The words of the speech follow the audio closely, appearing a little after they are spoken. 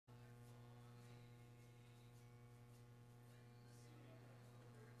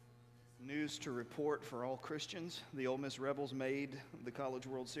News to report for all Christians. The Ole Miss Rebels made the College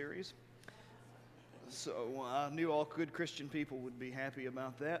World Series. So I knew all good Christian people would be happy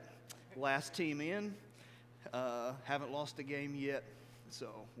about that. Last team in. Haven't lost a game yet, so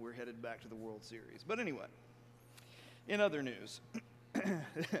we're headed back to the World Series. But anyway, in other news,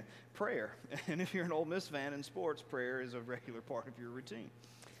 prayer. And if you're an Ole Miss fan in sports, prayer is a regular part of your routine.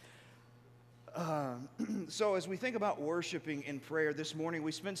 So as we think about worshiping in prayer this morning,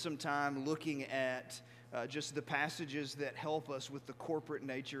 we spent some time looking at just the passages that help us with the corporate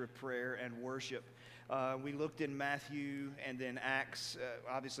nature of prayer and worship. We looked in Matthew and then Acts.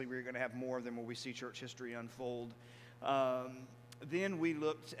 Obviously, we're going to have more of them where we see church history unfold. Then we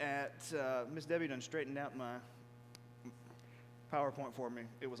looked at, Miss Debbie done straightened out my PowerPoint for me.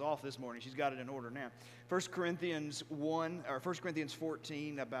 It was off this morning. She's got it in order now. 1 Corinthians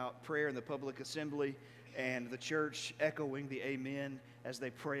 14 about prayer in the public assembly and the church echoing the amen as they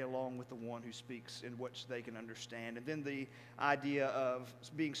pray along with the one who speaks in which they can understand. And then the idea of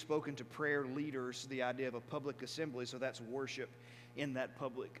being spoken to prayer leaders, the idea of a public assembly, so that's worship in that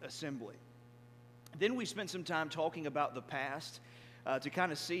public assembly. Then we spent some time talking about the past to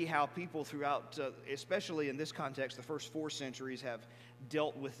kind of see how people throughout, especially in this context, the first 4 centuries have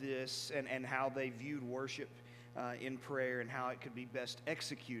dealt with this and how they viewed worship in prayer and how it could be best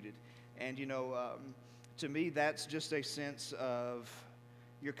executed. And, to me, that's just a sense of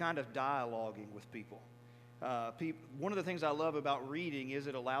you're kind of dialoguing with people. One of the things I love about reading is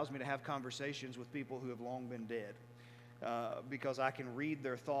it allows me to have conversations with people who have long been dead. Because I can read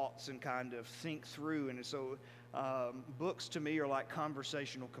their thoughts and kind of think through. And so books to me are like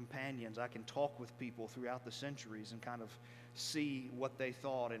conversational companions. I can talk with people throughout the centuries and kind of see what they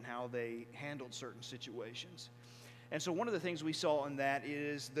thought and how they handled certain situations. And so one of the things we saw in that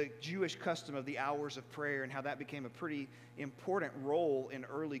is the Jewish custom of the hours of prayer and how that became a pretty important role in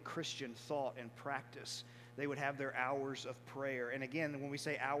early Christian thought and practice. They would have their hours of prayer. And again, when we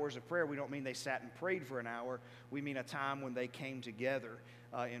say hours of prayer, we don't mean they sat and prayed for an hour. We mean a time when they came together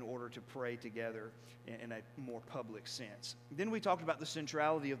in order to pray together in a more public sense. Then we talked about the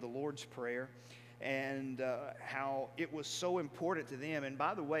centrality of the Lord's Prayer and how it was so important to them. And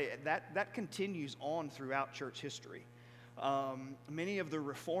by the way, that continues on throughout church history. Many of the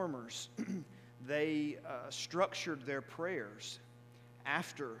reformers, they structured their prayers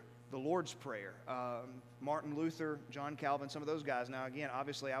after the Lord's Prayer. Martin Luther, John Calvin, some of those guys. Now, again,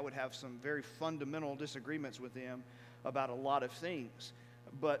 obviously, I would have some very fundamental disagreements with them about a lot of things.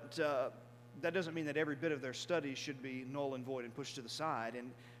 But that doesn't mean that every bit of their studies should be null and void and pushed to the side.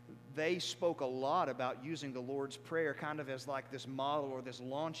 And they spoke a lot about using the Lord's Prayer kind of as like this model or this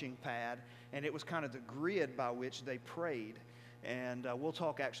launching pad. And it was kind of the grid by which they prayed. And we'll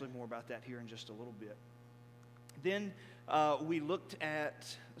talk actually more about that here in just a little bit. Then we looked at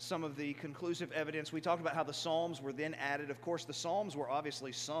some of the conclusive evidence. We talked about how the Psalms were then added. Of course, the Psalms were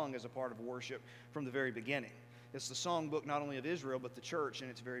obviously sung as a part of worship from the very beginning. It's the songbook not only of Israel, but the church in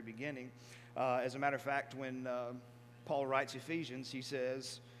its very beginning. As a matter of fact, when Paul writes Ephesians, he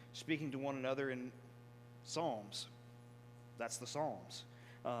says, speaking to one another in psalms. That's the Psalms.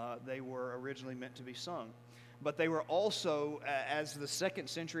 They were originally meant to be sung. But they were also, as the 2nd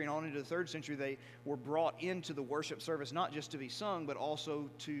century and on into the 3rd century, they were brought into the worship service, not just to be sung, but also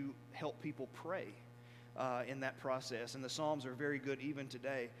to help people pray in that process. And the Psalms are very good even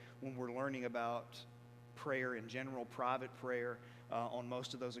today when we're learning about prayer in general, private prayer on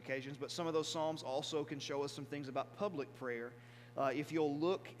most of those occasions. But some of those Psalms also can show us some things about public prayer. If you'll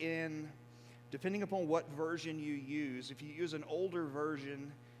look in, depending upon what version you use, if you use an older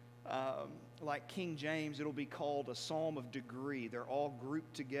version, like King James, it'll be called a psalm of degree. They're all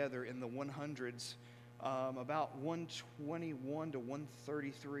grouped together in the 100s, about 121 to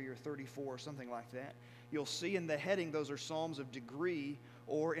 133 or 34 or something like that. You'll see in the heading those are psalms of degree,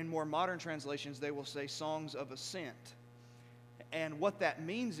 or in more modern translations they will say songs of ascent. And what that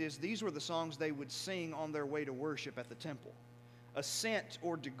means is these were the songs they would sing on their way to worship at the temple. Ascent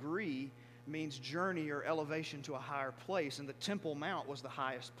or degree means journey or elevation to a higher place, and the Temple Mount was the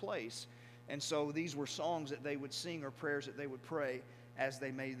highest place. And so these were songs that they would sing or prayers that they would pray as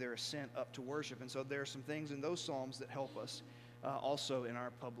they made their ascent up to worship. And so there are some things in those psalms that help us also in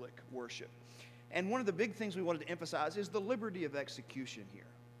our public worship. And one of the big things we wanted to emphasize is the liberty of execution here,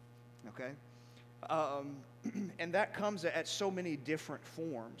 okay? And that comes at so many different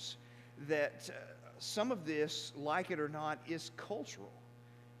forms that some of this, like it or not, is cultural.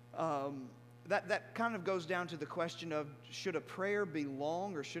 That kind of goes down to the question of, should a prayer be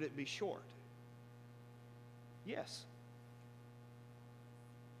long or should it be short? Yes.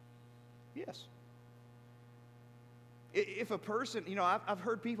 Yes. If a person, I've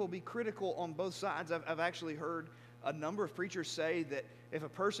heard people be critical on both sides. I've actually heard a number of preachers say that if a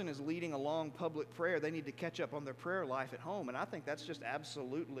person is leading a long public prayer, they need to catch up on their prayer life at home. And I think that's just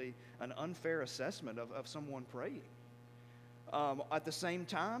absolutely an unfair assessment of someone praying. At the same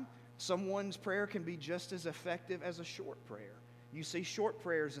time, someone's prayer can be just as effective as a short prayer. You see short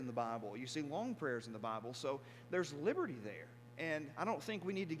prayers in the Bible. You see long prayers in the Bible. So there's liberty there. And I don't think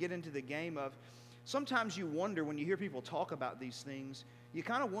we need to get into the game of, sometimes you wonder when you hear people talk about these things, you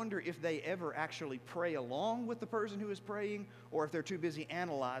kind of wonder if they ever actually pray along with the person who is praying, or if they're too busy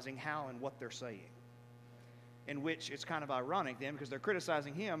analyzing how and what they're saying. In which it's kind of ironic then, because they're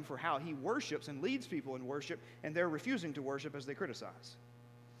criticizing him for how he worships and leads people in worship, and they're refusing to worship as they criticize.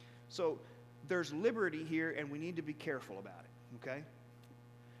 So there's liberty here, and we need to be careful about it, okay?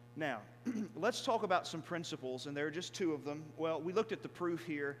 Now, let's talk about some principles, and there are just two of them. Well, we looked at the proof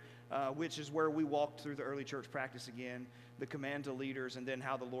here, which is where we walked through the early church practice again, the command to leaders, and then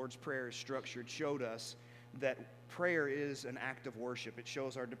how the Lord's Prayer is structured, showed us that prayer is an act of worship. It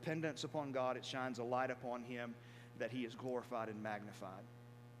shows our dependence upon God. It shines a light upon Him, that He is glorified and magnified.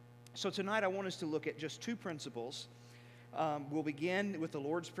 So tonight I want us to look at just two principles. We'll begin with the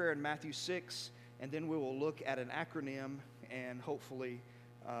Lord's Prayer in Matthew 6, and then we will look at an acronym, and hopefully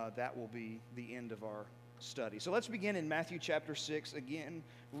that will be the end of our study. So let's begin in Matthew chapter 6, again,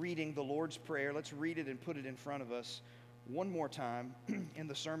 reading the Lord's Prayer. Let's read it and put it in front of us one more time in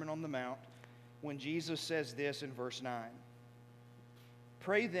the Sermon on the Mount, when Jesus says this in verse 9.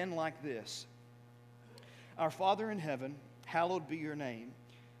 Pray then like this: Our Father in heaven, hallowed be your name.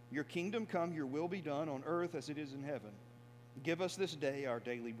 Your kingdom come, your will be done on earth as it is in heaven. Give us this day our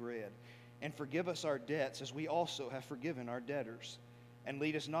daily bread, and forgive us our debts as we also have forgiven our debtors. And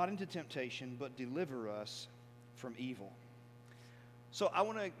lead us not into temptation, but deliver us from evil. So I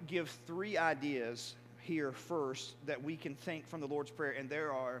want to give three ideas here first that we can think from the Lord's Prayer. And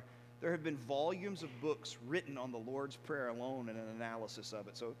there have been volumes of books written on the Lord's Prayer alone and an analysis of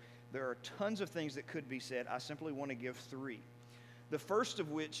it. So there are tons of things that could be said. I simply want to give three. The first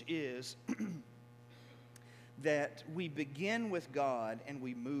of which is that we begin with God and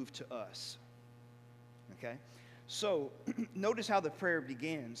we move to us. Okay? So, notice how the prayer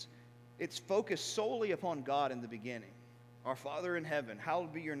begins. It's focused solely upon God in the beginning. Our Father in heaven,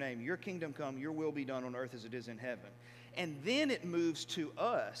 hallowed be your name. Your kingdom come, your will be done on earth as it is in heaven. And then it moves to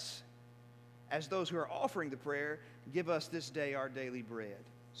us as those who are offering the prayer. Give us this day our daily bread,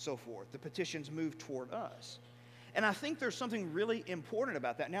 so forth. The petitions move toward us. And I think there's something really important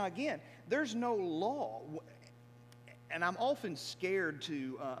about that. Now, again, there's no law. And I'm often scared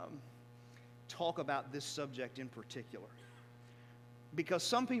to talk about this subject in particular, because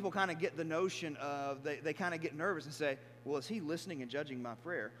some people kind of get the notion of, they kind of get nervous and say, well, is he listening and judging my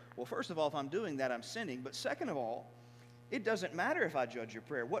prayer? Well, first of all, if I'm doing that, I'm sinning. But second of all, it doesn't matter if I judge your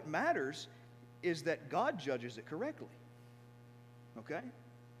prayer. What matters is that God judges it correctly. Okay?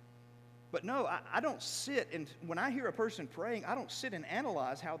 But no, I don't sit, and when I hear a person praying, I don't sit and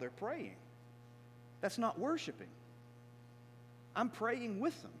analyze how they're praying. That's not worshiping. I'm praying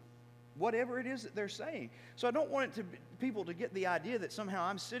with them, whatever it is that they're saying. So I don't want people to get the idea that somehow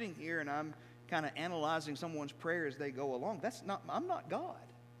I'm sitting here and I'm kind of analyzing someone's prayer as they go along. I'm not God.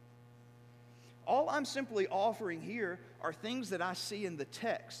 All I'm simply offering here are things that I see in the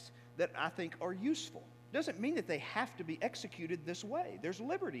text that I think are useful. Doesn't mean that they have to be executed this way. There's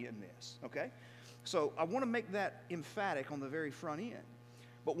liberty in this, okay? So I want to make that emphatic on the very front end.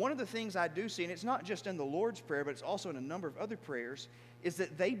 But one of the things I do see, and it's not just in the Lord's Prayer, but it's also in a number of other prayers, is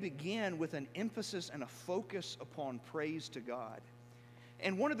that they begin with an emphasis and a focus upon praise to God.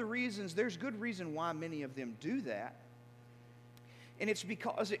 And one of the reasons, there's good reason why many of them do that, and it's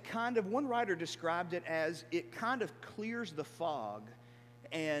because one writer described it as it kind of clears the fog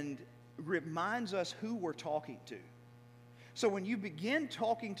and reminds us who we're talking to. So when you begin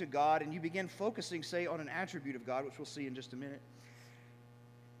talking to God and you begin focusing, say, on an attribute of God, which we'll see in just a minute,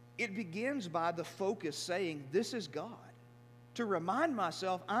 it begins by the focus saying, this is God. To remind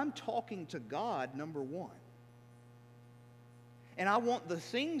myself, I'm talking to God, number one. And I want the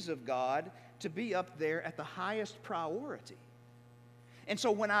things of God to be up there at the highest priority. And so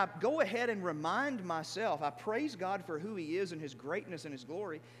when I go ahead and remind myself, I praise God for who He is and His greatness and His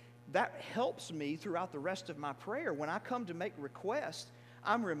glory, that helps me throughout the rest of my prayer. When I come to make requests,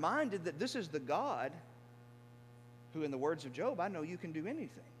 I'm reminded that this is the God who, in the words of Job, I know you can do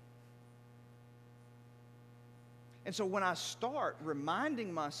anything. And so when I start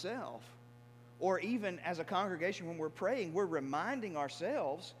reminding myself, or even as a congregation when we're praying, we're reminding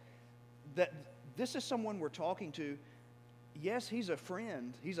ourselves that this is someone we're talking to. Yes, He's a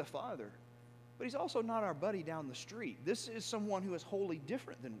friend, He's a father, but he's also not our buddy down the street. This is someone who is wholly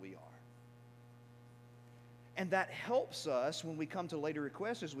different than we are. And that helps us when we come to later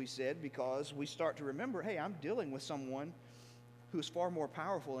requests, as we said, because we start to remember, hey, I'm dealing with someone who is far more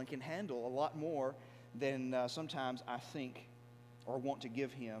powerful and can handle a lot more than sometimes I think or want to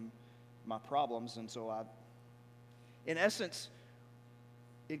give him my problems. And so in essence,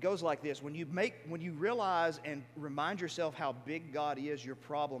 it goes like this. When you realize and remind yourself how big God is, your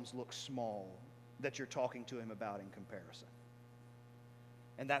problems look small that you're talking to him about in comparison.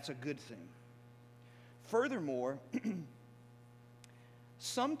 And that's a good thing. Furthermore,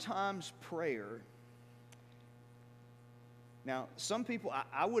 sometimes prayer, now some people,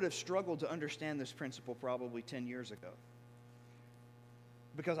 I would have struggled to understand this principle probably 10 years ago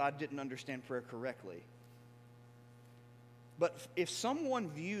because I didn't understand prayer correctly. But if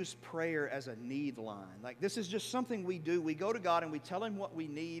someone views prayer as a need line, like this is just something we do, we go to God and we tell him what we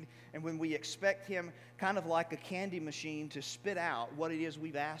need, and when we expect him, kind of like a candy machine, to spit out what it is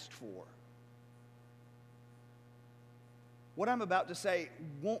we've asked for. What I'm about to say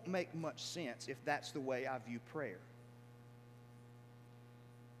won't make much sense if that's the way I view prayer.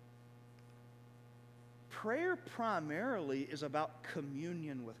 Prayer primarily is about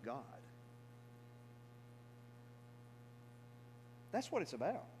communion with God. That's what it's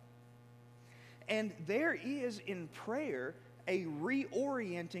about. And there is in prayer a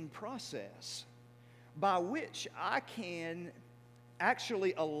reorienting process by which I can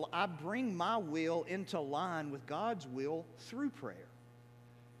actually, I bring my will into line with God's will through prayer.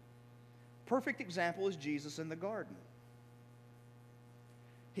 Perfect example is Jesus in the garden.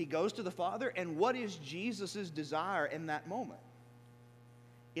 He goes to the Father, and what is Jesus' desire in that moment?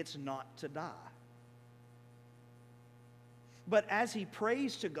 It's not to die. But as he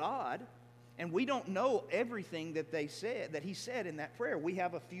prays to God, and we don't know everything that he said in that prayer. We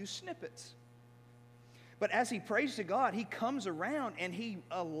have a few snippets. But as he prays to God, he comes around and he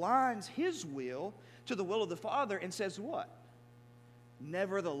aligns his will to the will of the Father and says what?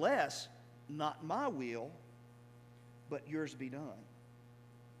 Nevertheless, not my will, but yours be done.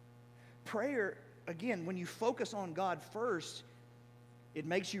 Prayer, again, when you focus on God first, it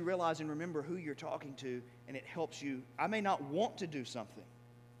makes you realize and remember who you're talking to, and it helps you. I may not want to do something,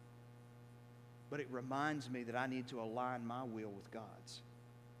 but it reminds me that I need to align my will with God's.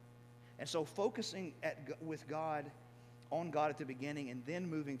 And so focusing with God, on God at the beginning, and then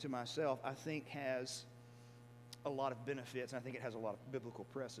moving to myself, I think has a lot of benefits, and I think it has a lot of biblical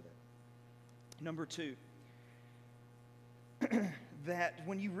precedent. Number two, that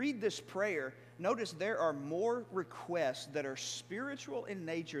when you read this prayer, notice there are more requests that are spiritual in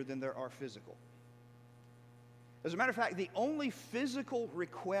nature than there are physical. As a matter of fact, the only physical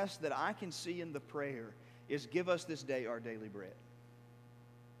request that I can see in the prayer is, give us this day our daily bread.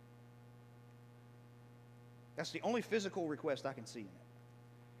 That's the only physical request I can see in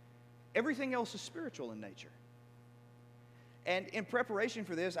it. Everything else is spiritual in nature. And in preparation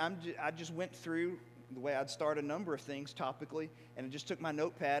for this, I just went through the way I'd start a number of things topically, and I just took my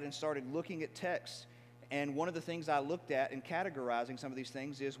notepad and started looking at texts. And one of the things I looked at in categorizing some of these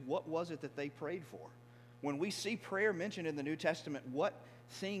things is, what was it that they prayed for? When we see prayer mentioned in the New Testament, what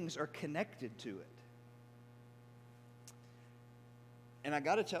things are connected to it? And I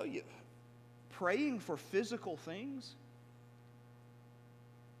got to tell you, praying for physical things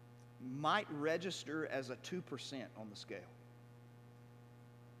might register as a 2% on the scale.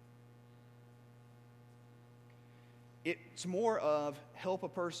 It's more of help a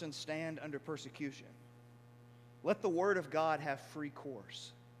person stand under persecution. Let the Word of God have free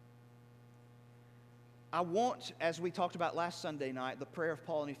course. I want, as we talked about last Sunday night, the prayer of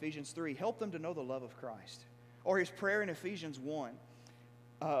Paul in Ephesians 3, help them to know the love of Christ. Or his prayer in Ephesians 1,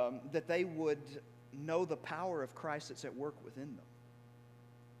 that they would know the power of Christ that's at work within them.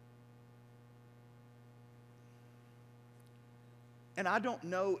 And I don't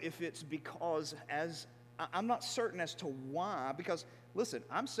know if it's because, I'm not certain as to why, because, listen,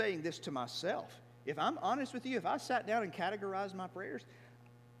 I'm saying this to myself. If I'm honest with you, if I sat down and categorized my prayers,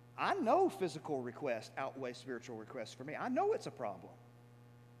 I know physical requests outweigh spiritual requests for me. I know it's a problem.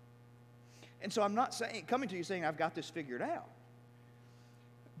 And so I'm not coming to you saying I've got this figured out.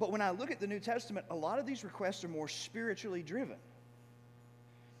 But when I look at the New Testament, a lot of these requests are more spiritually driven.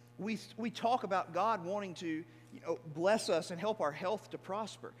 We talk about God wanting to bless us and help our health to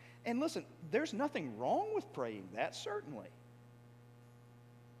prosper. And listen, there's nothing wrong with praying that, certainly.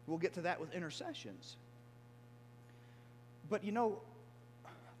 We'll get to that with intercessions. But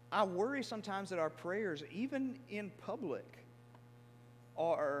I worry sometimes that our prayers, even in public,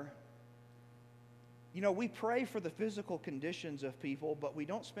 are You know, we pray for the physical conditions of people, but we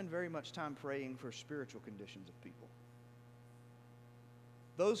don't spend very much time praying for spiritual conditions of people.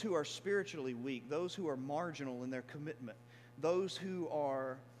 Those who are spiritually weak, those who are marginal in their commitment, those who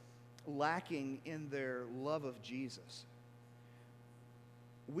are lacking in their love of Jesus.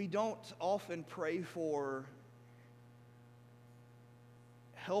 We don't often pray for,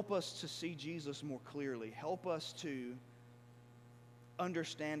 help us to see Jesus more clearly. Help us to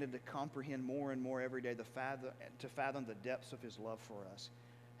understand and to comprehend more and more every day, to fathom the depths of His love for us.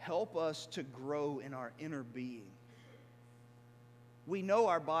 Help us to grow in our inner being. We know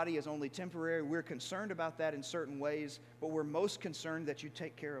our body is only temporary. We're concerned about that in certain ways, but we're most concerned that you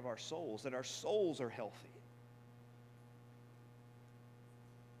take care of our souls, that our souls are healthy.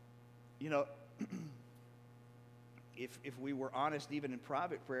 You know, if we were honest, even in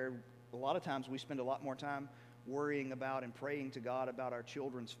private prayer, a lot of times we spend a lot more time worrying about and praying to God about our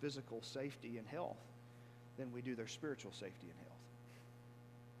children's physical safety and health than we do their spiritual safety and health.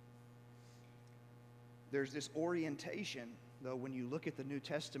 There's this orientation, though, when you look at the New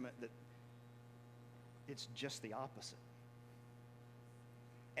Testament, that it's just the opposite.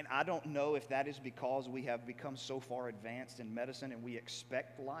 And I don't know if that is because we have become so far advanced in medicine and we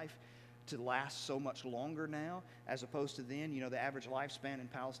expect life to last so much longer now, as opposed to then. You know, the average lifespan in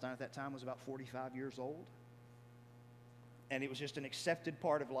Palestine at that time was about 45 years old. And it was just an accepted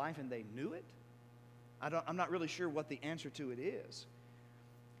part of life, and they knew it. I'm not really sure what the answer to it is.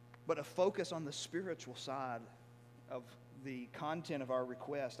 But a focus on the spiritual side of the content of our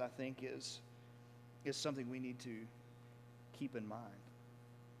request, I think, is something we need to keep in mind.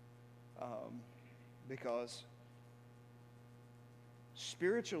 Because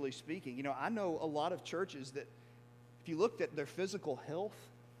spiritually speaking, you know, I know a lot of churches that if you looked at their physical health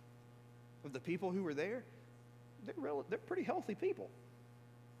of the people who were there, they're pretty healthy people.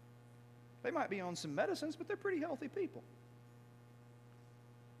 They might be on some medicines, but they're pretty healthy people.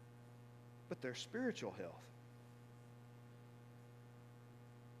 But their spiritual health,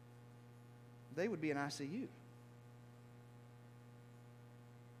 they would be in ICU.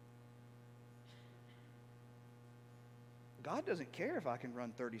 God doesn't care if I can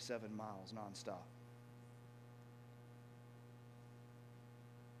run 37 miles nonstop.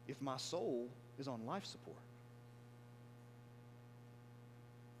 If my soul is on life support.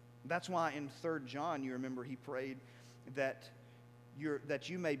 That's why in 3 John, you remember he prayed that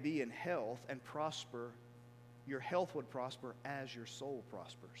you may be in health and prosper. Your health would prosper as your soul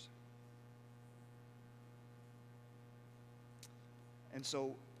prospers. And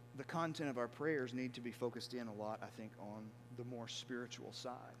so the content of our prayers need to be focused in a lot, I think, on the more spiritual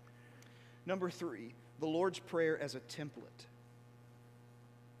side. Number 3, the Lord's Prayer as a template.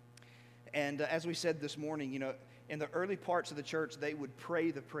 And as we said this morning, you know, in the early parts of the church, they would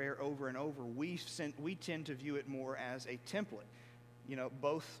pray the prayer over and over. We tend to view it more as a template. You know,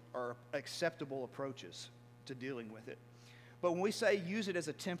 both are acceptable approaches to dealing with it. But when we say use it as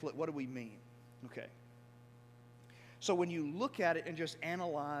a template, what do we mean? Okay. So when you look at it and just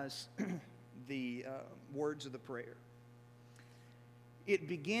analyze the words of the prayer, it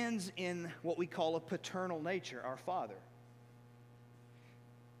begins in what we call a paternal nature, our Father.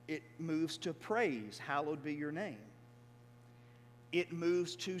 It moves to praise, hallowed be your name. It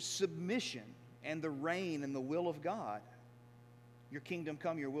moves to submission and the reign and the will of God. Your kingdom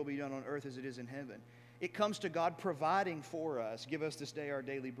come, your will be done on earth as it is in heaven. It comes to God providing for us, give us this day our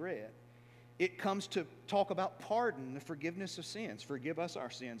daily bread. It comes to talk about pardon, the forgiveness of sins. Forgive us our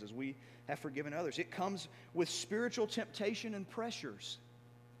sins as we have forgiven others. It comes with spiritual temptation and pressures.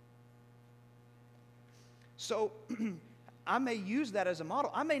 So I may use that as a model.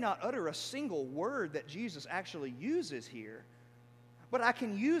 I may not utter a single word that Jesus actually uses here, but I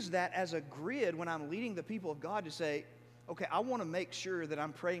can use that as a grid when I'm leading the people of God to say, okay, I want to make sure that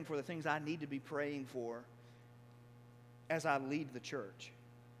I'm praying for the things I need to be praying for as I lead the church.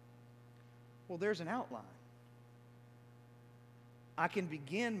 Well, there's an outline. I can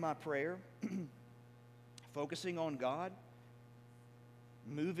begin my prayer focusing on God,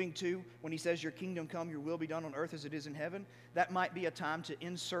 moving to, when he says, your kingdom come, your will be done on earth as it is in heaven, that might be a time to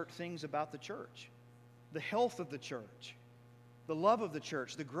insert things about the church, the health of the church, the love of the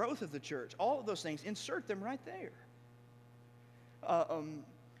church, the growth of the church, all of those things, insert them right there.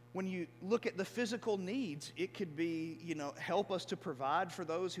 When you look at the physical needs, it could be, you know, help us to provide for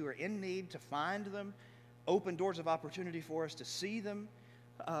those who are in need, to find them, open doors of opportunity for us to see them.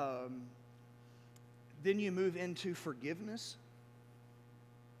 Then you move into forgiveness.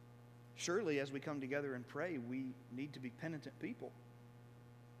 Surely, as we come together and pray, we need to be penitent people.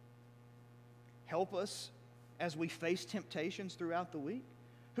 Help us as we face temptations throughout the week.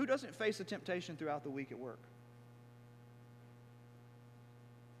 Who doesn't face a temptation throughout the week at work?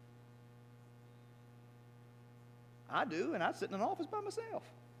 I do, and I sit in an office by myself.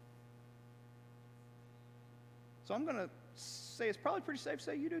 So I'm going to say it's probably pretty safe to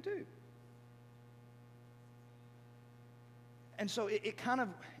say you do too. And so it kind of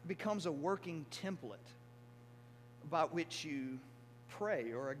becomes a working template by which you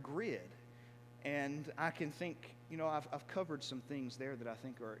pray, or a grid. And I can think, I've covered some things there that I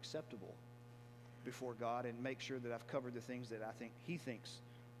think are acceptable before God, and make sure that I've covered the things that I think He thinks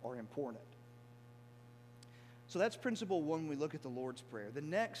are important. So that's principle one when we look at the Lord's Prayer. The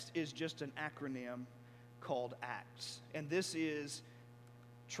next is just an acronym called ACTS. And this is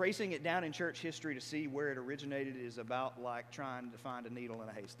tracing it down in church history to see where it originated is about like trying to find a needle in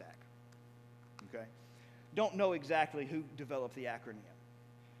a haystack. Okay? Don't know exactly who developed the acronym,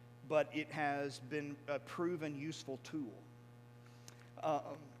 but it has been a proven useful tool.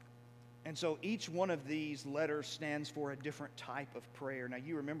 And so each one of these letters stands for a different type of prayer. Now,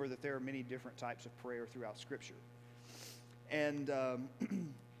 you remember that there are many different types of prayer throughout Scripture. And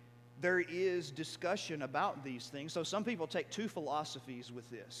there is discussion about these things. So some people take two philosophies with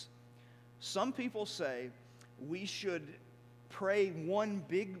this. Some people say we should pray one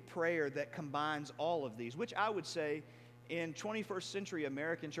big prayer that combines all of these, which I would say in 21st century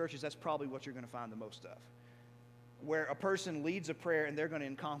American churches, that's probably what you're going to find the most of, where a person leads a prayer and they're going to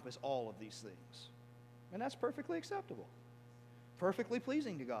encompass all of these things. And that's perfectly acceptable, perfectly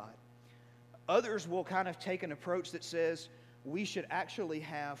pleasing to God. Others will kind of take an approach that says we should actually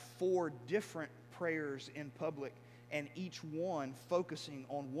have 4 different prayers in public, and each one focusing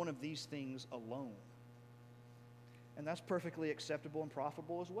on one of these things alone. And that's perfectly acceptable and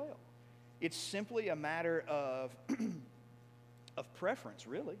profitable as well. It's simply a matter of preference,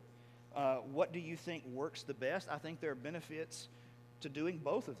 really. What do you think works the best? I think there are benefits to doing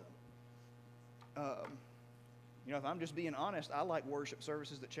both of them. If I'm just being honest, I like worship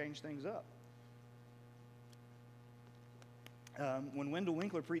services that change things up. When Wendell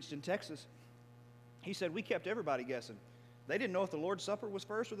Winkler preached in Texas, he said, we kept everybody guessing. They didn't know if the Lord's Supper was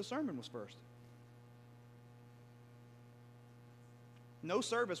first or the sermon was first. No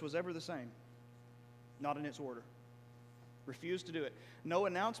service was ever the same, not in its order. Refused to do it. No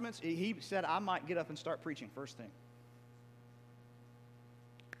announcements. He said, I might get up and start preaching first thing.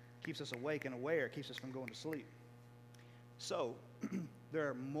 Keeps us awake and aware. Keeps us from going to sleep. So, there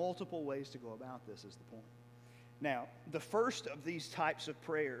are multiple ways to go about this, is the point. Now, the first of these types of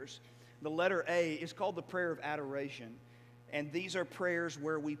prayers, the letter A, is called the prayer of adoration. And these are prayers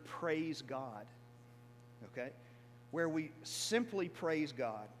where we praise God. Okay? Where we simply praise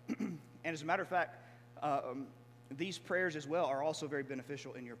God. And as a matter of fact, these prayers as well are also very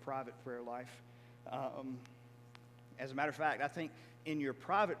beneficial in your private prayer life. As a matter of fact, I think in your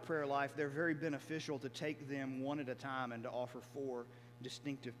private prayer life, they're very beneficial to take them one at a time and to offer 4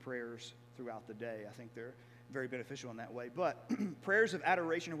 distinctive prayers throughout the day. I think they're very beneficial in that way. But prayers of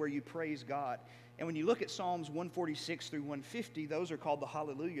adoration are where you praise God. And when you look at Psalms 146 through 150, those are called the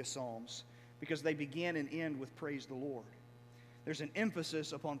Hallelujah Psalms because they begin and end with praise the Lord. There's an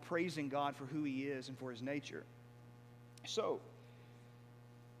emphasis upon praising God for who He is and for His nature. So,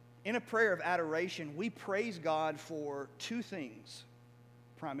 in a prayer of adoration, we praise God for 2 things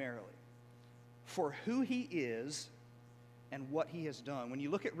primarily. For who He is and what He has done. When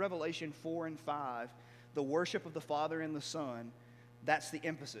you look at Revelation 4 and 5, the worship of the Father and the Son, that's the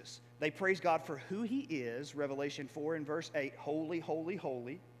emphasis. They praise God for who He is, Revelation 4 and verse 8, holy, holy,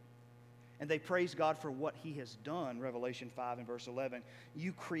 holy. And they praise God for what He has done, Revelation 5 and verse 11.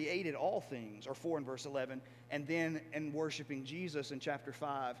 You created all things, or 4 and verse 11. And then in worshiping Jesus in chapter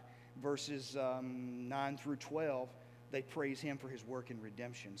 5, verses 9 through 12, they praise Him for His work in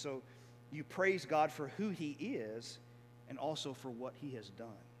redemption. So you praise God for who He is and also for what He has done.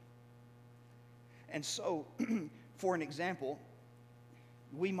 And so, for an example,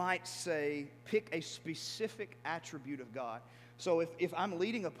 we might say, pick a specific attribute of God. So if I'm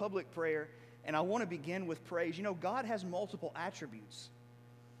leading a public prayer and I want to begin with praise, God has multiple attributes.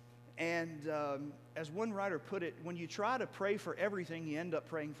 And as one writer put it, when you try to pray for everything, you end up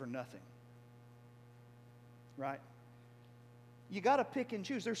praying for nothing. Right? You got to pick and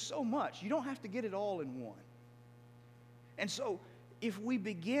choose. There's so much. You don't have to get it all in one. And so, if we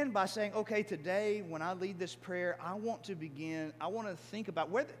begin by saying, okay, today when I lead this prayer, I want to think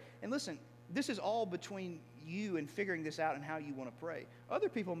about whether, and listen, this is all between you and figuring this out and how you want to pray. Other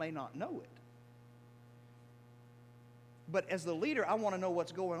people may not know it. But as the leader, I want to know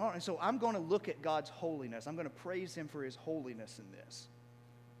what's going on. And so I'm going to look at God's holiness. I'm going to praise Him for His holiness in this.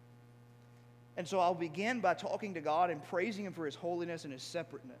 And so I'll begin by talking to God and praising Him for His holiness and His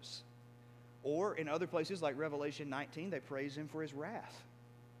separateness. Or in other places like Revelation 19, they praise Him for His wrath.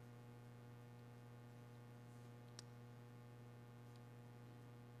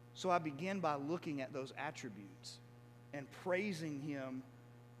 So I begin by looking at those attributes and praising Him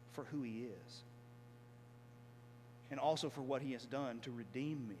for who He is. And also for what He has done to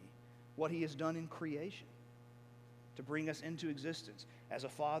redeem me. What He has done in creation. To bring us into existence as a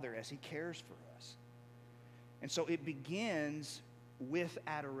Father, as He cares for us. And so it begins with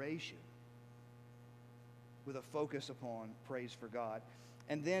adoration. With a focus upon praise for God.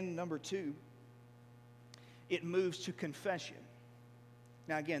 And then number 2, it moves to confession.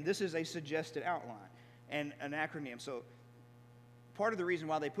 Now again, this is a suggested outline and an acronym. So part of the reason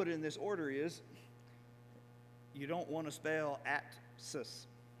why they put it in this order is you don't want to spell at-sus.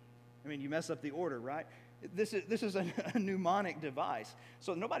 I mean, you mess up the order, right? This is a mnemonic device.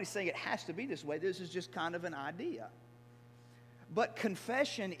 So nobody's saying it has to be this way. This is just kind of an idea. But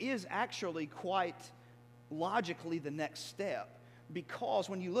confession is actually quite logically the next step. Because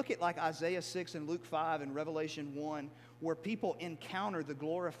when you look at like Isaiah 6 and Luke 5 and Revelation 1, where people encounter the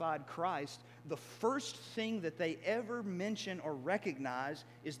glorified Christ, the first thing that they ever mention or recognize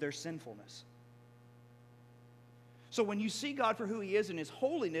is their sinfulness. So when you see God for who He is in His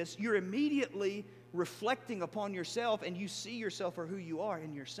holiness, you're immediately reflecting upon yourself and you see yourself for who you are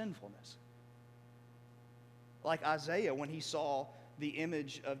in your sinfulness. Like Isaiah when he saw the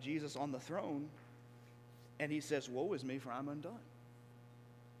image of Jesus on the throne and he says, "Woe is me, for I'm undone.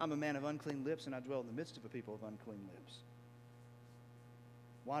 I'm a man of unclean lips and I dwell in the midst of a people of unclean lips."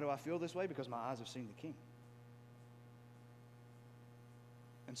 Why do I feel this way? Because my eyes have seen the King.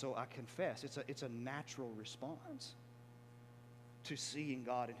 And so I confess. It's a natural response to seeing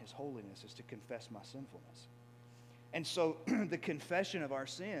God in His holiness is to confess my sinfulness. And so the confession of our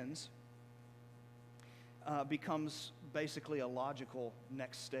sins becomes basically a logical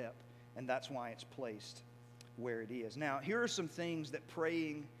next step, and that's why it's placed where it is. Now, here are some things that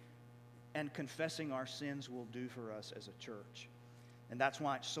praying and confessing our sins will do for us as a church. And that's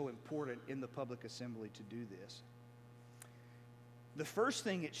why it's so important in the public assembly to do this. The first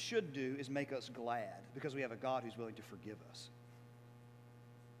thing it should do is make us glad because we have a God who's willing to forgive us.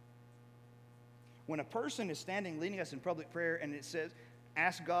 When a person is standing leading us in public prayer and it says,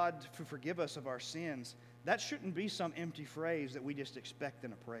 ask God to forgive us of our sins, that shouldn't be some empty phrase that we just expect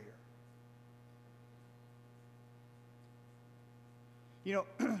in a prayer. You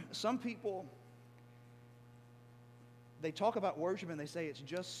know, some people, they talk about worship and they say it's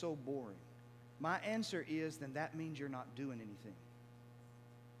just so boring. My answer is, then that means you're not doing anything.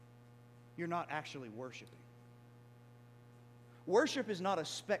 You're not actually worshiping. Worship is not a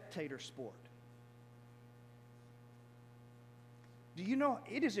spectator sport. Do you know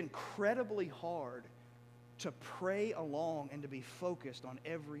it is incredibly hard to pray along and to be focused on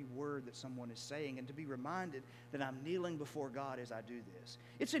every word that someone is saying and to be reminded that I'm kneeling before God as I do this.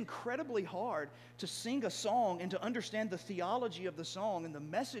 It's incredibly hard to sing a song and to understand the theology of the song and the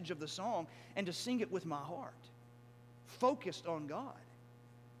message of the song and to sing it with my heart, focused on God.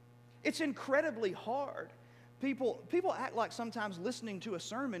 It's incredibly hard. People act like sometimes listening to a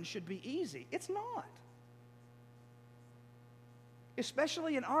sermon should be easy. It's not.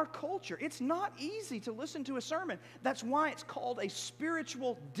 Especially in our culture, it's not easy to listen to a sermon. That's why it's called a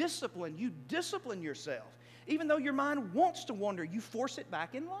spiritual discipline. You discipline yourself. Even though your mind wants to wander, you force it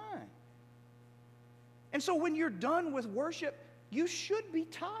back in line. And so when you're done with worship, you should be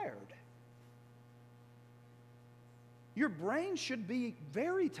tired. Your brain should be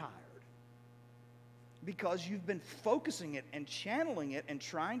very tired because you've been focusing it and channeling it and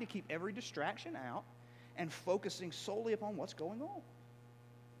trying to keep every distraction out and focusing solely upon what's going on.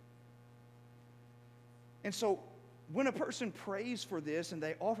 And so when a person prays for this and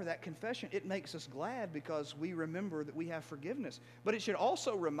they offer that confession, it makes us glad because we remember that we have forgiveness. But it should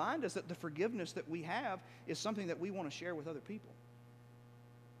also remind us that the forgiveness that we have is something that we want to share with other people.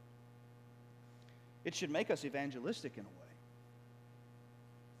 It should make us evangelistic in a way.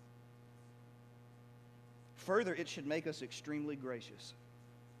 Further, it should make us extremely gracious.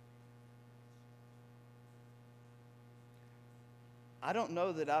 I don't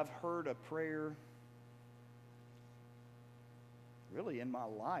know that I've heard a prayer really in my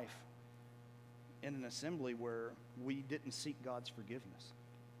life in an assembly where we didn't seek God's forgiveness.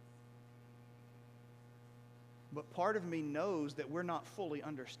 But part of me knows that we're not fully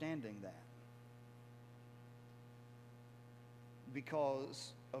understanding that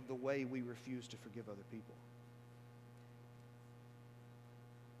because of the way we refuse to forgive other people.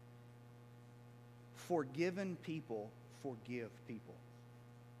 Forgiven people forgive people.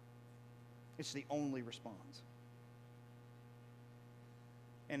 It's the only response.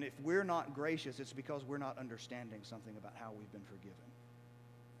 And if we're not gracious, it's because we're not understanding something about how we've been forgiven.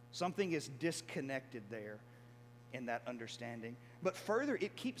 Something is disconnected there in that understanding. But further,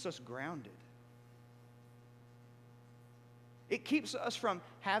 it keeps us grounded. It keeps us from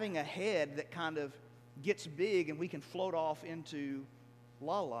having a head that kind of gets big and we can float off into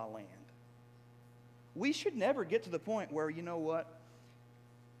la la land. We should never get to the point where, you know what?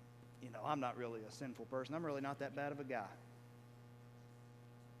 I'm not really a sinful person. I'm really not that bad of a guy.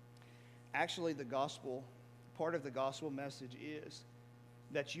 Actually, part of the gospel message is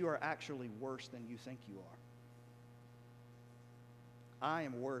that you are actually worse than you think you are. I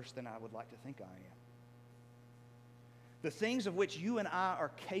am worse than I would like to think I am. The things of which you and I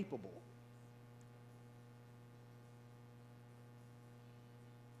are capable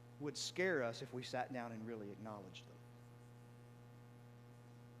would scare us if we sat down and really acknowledged them.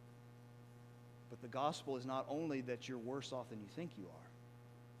 But the gospel is not only that you're worse off than you think you are.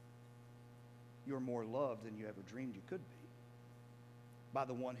 You're more loved than you ever dreamed you could be by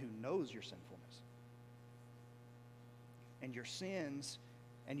the one who knows your sinfulness. And your sins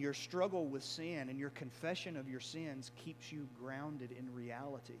and your struggle with sin and your confession of your sins keeps you grounded in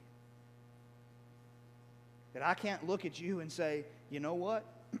reality. That I can't look at you and say, you know what?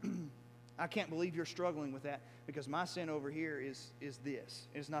 I can't believe you're struggling with that because my sin over here is this.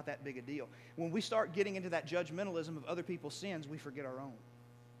 It's not that big a deal. When we start getting into that judgmentalism of other people's sins, we forget our own.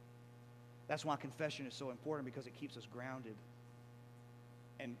 That's why confession is so important, because it keeps us grounded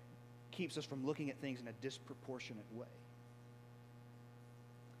and keeps us from looking at things in a disproportionate way.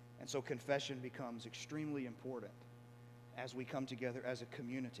 And so confession becomes extremely important as we come together as a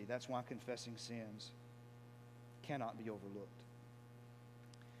community. That's why confessing sins cannot be overlooked.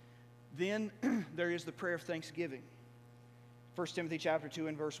 Then there is the prayer of thanksgiving. 1 Timothy chapter 2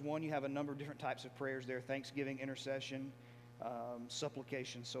 and verse 1, you have a number of different types of prayers there: thanksgiving, intercession,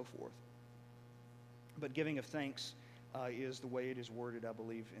 supplication, so forth. But giving of thanks is the way it is worded, I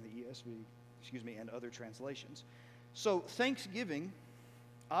believe, in the ESV, and other translations. So thanksgiving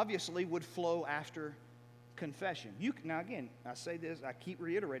obviously would flow after confession. Now again, I say this, I keep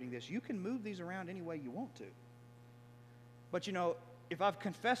reiterating this, you can move these around any way you want to. But if I've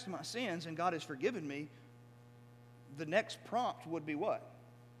confessed my sins and God has forgiven me, the next prompt would be what?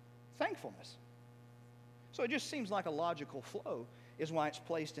 Thankfulness. So it just seems like a logical flow is why it's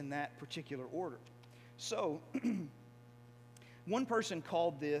placed in that particular order. So one person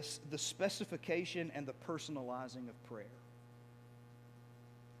called this the specification and the personalizing of prayer.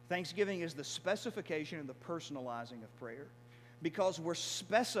 Thanksgiving is the specification and the personalizing of prayer because we're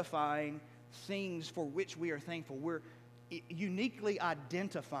specifying things for which we are thankful. We're uniquely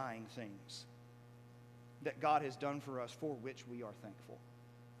identifying things that God has done for us for which we are thankful.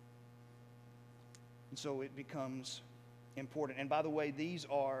 And so it becomes important. And by the way, these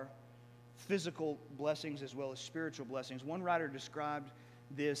are physical blessings as well as spiritual blessings. One writer described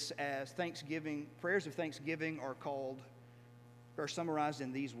this as thanksgiving. Prayers of thanksgiving are summarized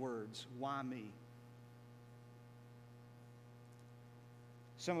in these words: why me?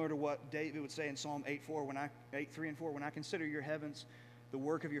 Similar to what David would say in Psalm 8:3 and 4, when I consider your heavens, the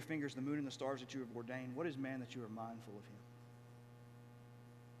work of your fingers, the moon and the stars that you have ordained, what is man that you are mindful of him?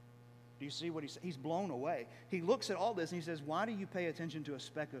 Do you see what he's blown away? He looks at all this and he says, why do you pay attention to a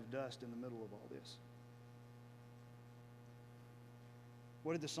speck of dust in the middle of all this?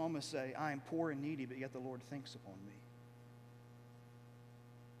 What did the psalmist say? I am poor and needy, but yet the Lord thinks upon me.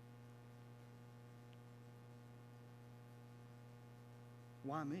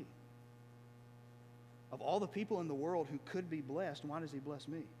 Why me? Of all the people in the world who could be blessed, why does he bless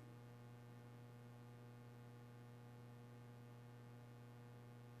me?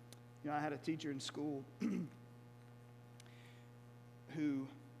 I had a teacher in school who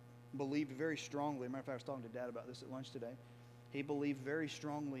believed very strongly. As a matter of fact, I was talking to Dad about this at lunch today. He believed very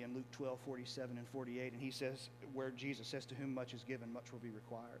strongly in Luke 12:47 and 48, and he says, where Jesus says, to whom much is given, much will be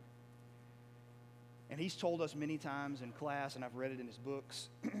required. And he's told us many times in class, and I've read it in his books,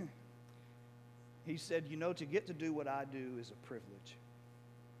 he said, to get to do what I do is a privilege.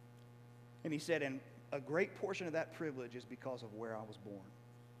 And he said, and a great portion of that privilege is because of where I was born.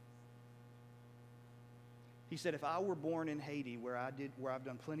 He said, if I were born in Haiti, where I've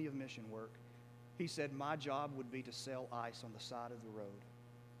done plenty of mission work, he said, my job would be to sell ice on the side of the road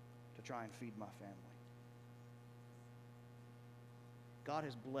to try and feed my family. God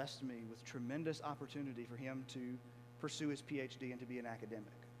has blessed me with tremendous opportunity for him to pursue his PhD and to be an academic.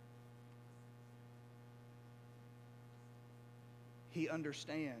 He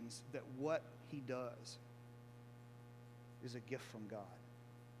understands that what he does is a gift from God.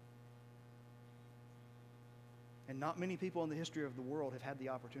 And not many people in the history of the world have had the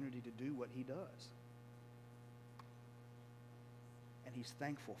opportunity to do what he does. And he's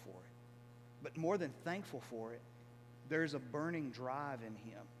thankful for it. But more than thankful for it, there's a burning drive in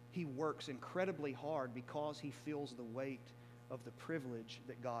him. He works incredibly hard because he feels the weight of the privilege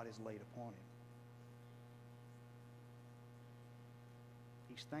that God has laid upon him.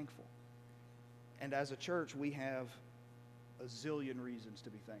 He's thankful. And as a church, we have a zillion reasons to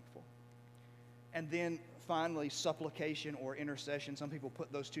be thankful. And then finally, supplication or intercession. Some people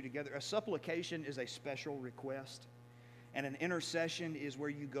put those two together. A supplication is a special request. And an intercession is where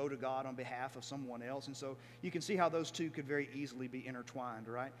you go to God on behalf of someone else. And so you can see how those two could very easily be intertwined,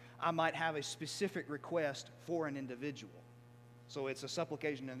 right? I might have a specific request for an individual. So it's a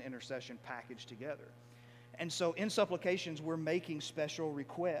supplication and intercession packaged together. And so in supplications, we're making special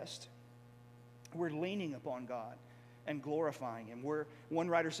requests. We're leaning upon God and glorifying Him. One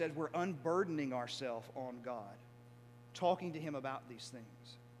writer said we're unburdening ourselves on God, talking to Him about these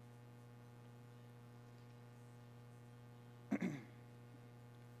things.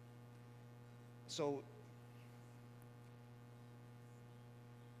 So,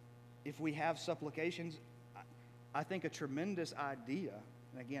 if we have supplications, I think a tremendous idea,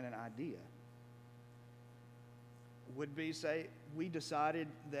 and again, an idea, would be, say, we decided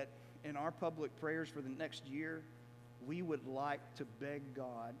that in our public prayers for the next year, we would like to beg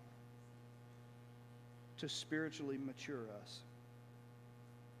God to spiritually mature us.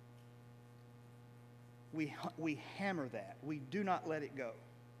 We hammer that. We do not let it go.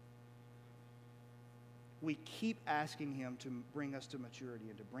 We keep asking Him to bring us to maturity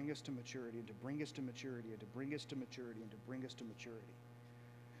and to bring us to maturity and to bring us to maturity and to bring us to maturity and to bring us to maturity.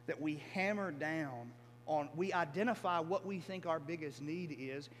 That we hammer down on, we identify what we think our biggest need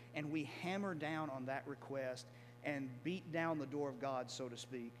is, and we hammer down on that request and beat down the door of God, so to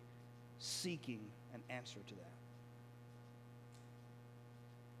speak, seeking an answer to that.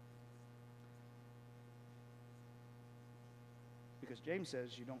 Because James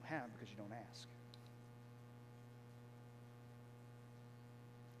says you don't have because you don't ask.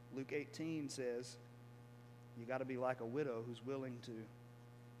 Luke 18 says you got to be like a widow who's willing to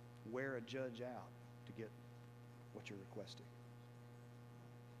wear a judge out to get what you're requesting.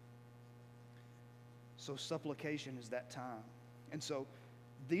 So supplication is that time. And so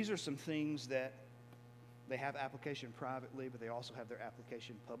these are some things that they have application privately, but they also have their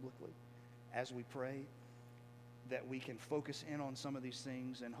application publicly. As we pray, that we can focus in on some of these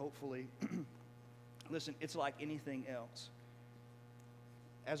things and hopefully, listen, it's like anything else.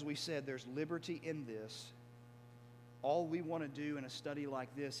 As we said, there's liberty in this. All we want to do in a study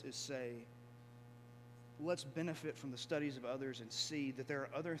like this is say, let's benefit from the studies of others and see that there are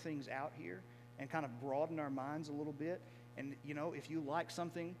other things out here and kind of broaden our minds a little bit. And, you know, if you like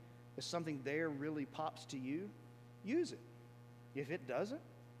something, if something there really pops to you, use it. If it doesn't,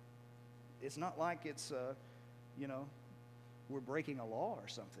 it's not like it's, we're breaking a law or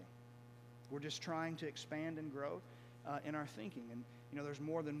something. We're just trying to expand and grow in our thinking. And, there's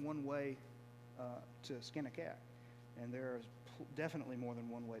more than one way to skin a cat. And there is definitely more than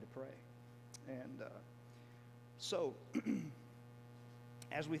one way to pray. And so,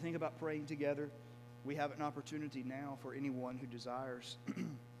 as we think about praying together, we have an opportunity now for anyone who desires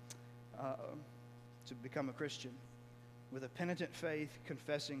to become a Christian with a penitent faith,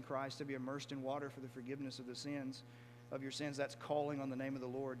 confessing Christ, to be immersed in water for the forgiveness of the sins of your sins. That's calling on the name of the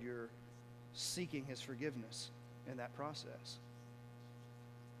Lord. You're seeking His forgiveness in that process.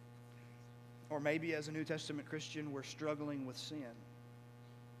 Or maybe as a New Testament Christian, we're struggling with sin.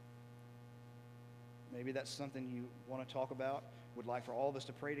 Maybe that's something you want to talk about, would like for all of us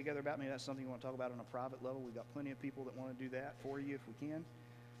to pray together about. Maybe that's something you want to talk about on a private level. We've got plenty of people that want to do that for you if we can.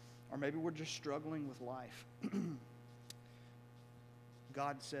 Or maybe we're just struggling with life.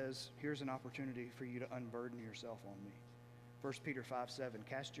 God says, here's an opportunity for you to unburden yourself on me. 1 Peter 5:7,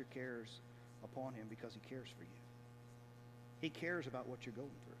 cast your cares upon Him because He cares for you. He cares about what you're going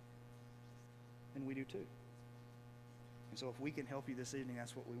through. And we do too. And so if we can help you this evening,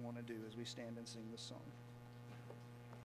 that's what we want to do as we stand and sing this song.